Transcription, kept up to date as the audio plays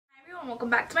and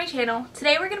welcome back to my channel.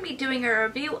 Today we're going to be doing a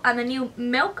review on the new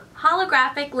Milk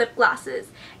Holographic Lip Glosses.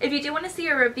 If you do want to see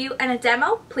a review and a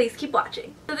demo, please keep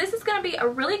watching. So this is going to be a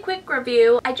really quick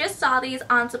review. I just saw these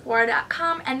on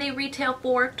Sephora.com and they retail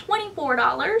for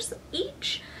 $24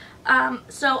 each.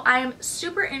 So I'm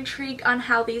super intrigued on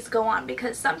how these go on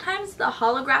because sometimes the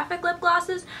holographic lip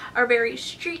glosses are very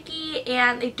streaky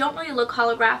and they don't really look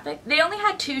holographic. They only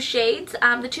had two shades.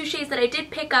 The two shades that I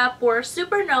did pick up were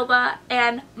Supernova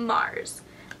and Mars.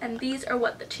 And these are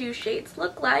what the two shades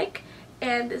look like.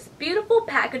 And this beautiful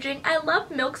packaging. I love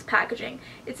Milk's packaging.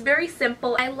 It's very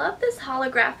simple. I love this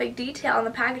holographic detail on the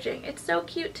packaging. It's so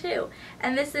cute too.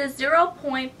 And this is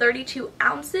 0.32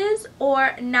 ounces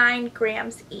or 9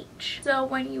 grams each. So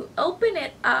when you open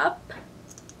it up,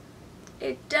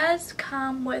 it does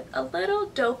come with a little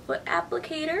doe foot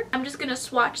applicator. I'm just going to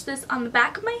swatch this on the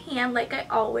back of my hand like I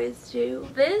always do.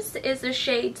 This is the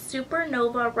shade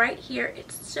Supernova right here.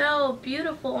 It's so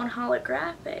beautiful and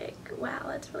holographic. Wow,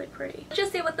 that's really pretty. Let's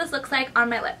just see what this looks like on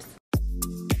my lips.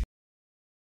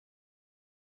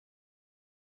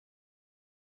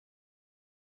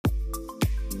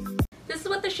 This is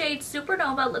what the shade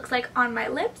Supernova looks like on my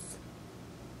lips.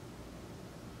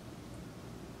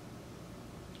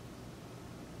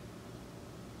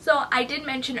 So I did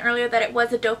mention earlier that it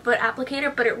was a doe foot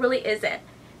applicator, but it really isn't.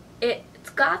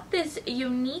 It's got this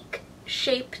unique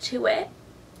shape to it.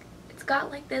 It's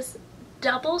got like this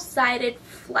double-sided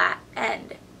flat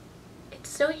end. It's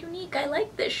so unique. I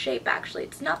like this shape actually.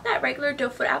 It's not that regular doe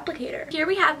foot applicator. Here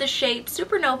we have the shade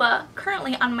Supernova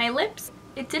currently on my lips.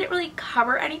 It didn't really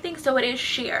cover anything, so it is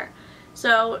sheer.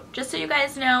 So just so you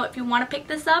guys know, if you want to pick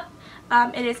this up,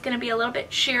 it is going to be a little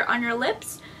bit sheer on your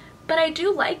lips. But I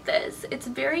do like this. It's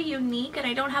very unique and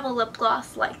I don't have a lip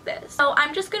gloss like this. So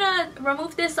I'm just gonna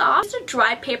remove this off. Just a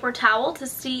dry paper towel to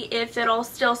see if it'll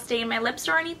still stain my lips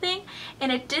or anything.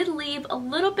 And it did leave a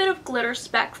little bit of glitter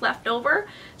specks left over.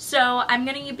 So I'm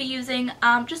gonna be using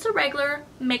just a regular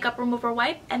makeup remover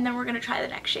wipe and then we're gonna try the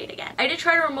next shade again. I did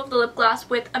try to remove the lip gloss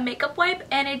with a makeup wipe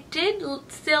and it did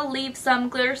still leave some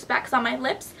glitter specks on my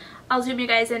lips. I'll zoom you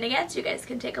guys in again so you guys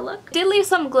can take a look. It did leave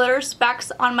some glitter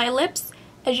specks on my lips,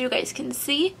 as you guys can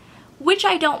see, which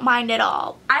I don't mind at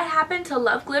all. I happen to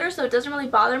love glitter, so it doesn't really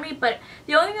bother me, but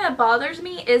the only thing that bothers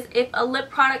me is if a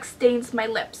lip product stains my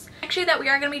lips. Next shade that we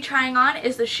are going to be trying on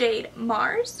is the shade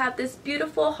Mars. I have this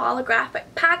beautiful holographic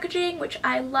packaging, which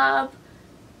I love,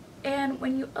 and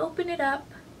when you open it up,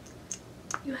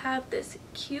 you have this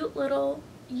cute little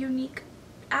unique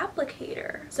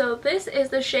applicator. So this is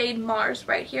the shade Mars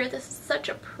right here. This is such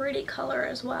a pretty color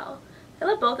as well. I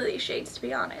love both of these shades, to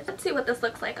be honest. Let's see what this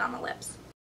looks like on the lips.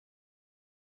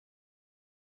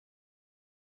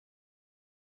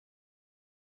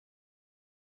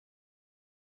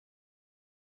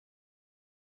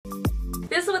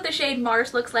 This is what the shade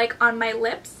Mars looks like on my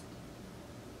lips.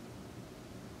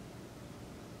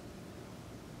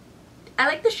 I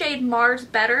like the shade Mars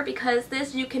better because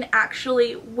this you can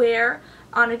actually wear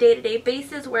on a day-to-day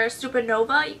basis, whereas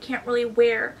Supernova you can't really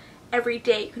wear every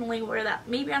day. You can only wear that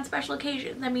maybe on special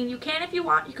occasions. I mean, you can if you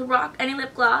want. You can rock any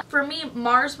lip gloss. For me,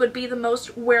 Mars would be the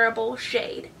most wearable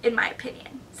shade in my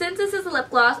opinion. Since this is a lip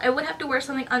gloss, I would have to wear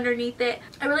something underneath it.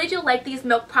 I really do like these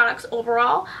Milk products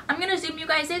overall. I'm going to zoom you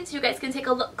guys in so you guys can take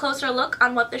a closer look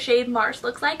on what the shade Mars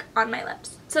looks like on my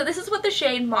lips. So this is what the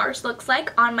shade Mars looks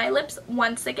like on my lips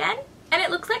once again. And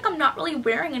it looks like I'm not really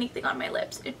wearing anything on my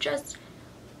lips. It just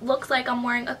looks like I'm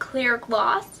wearing a clear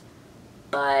gloss.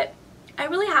 But I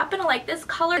really happen to like this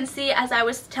color. You can see, as I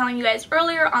was telling you guys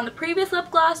earlier on the previous lip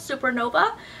gloss,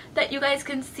 Supernova, that you guys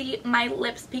can see my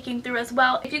lips peeking through as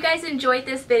well. If you guys enjoyed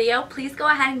this video, please go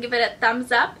ahead and give it a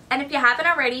thumbs up. And if you haven't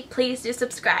already, please do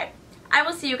subscribe. I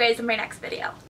will see you guys in my next video.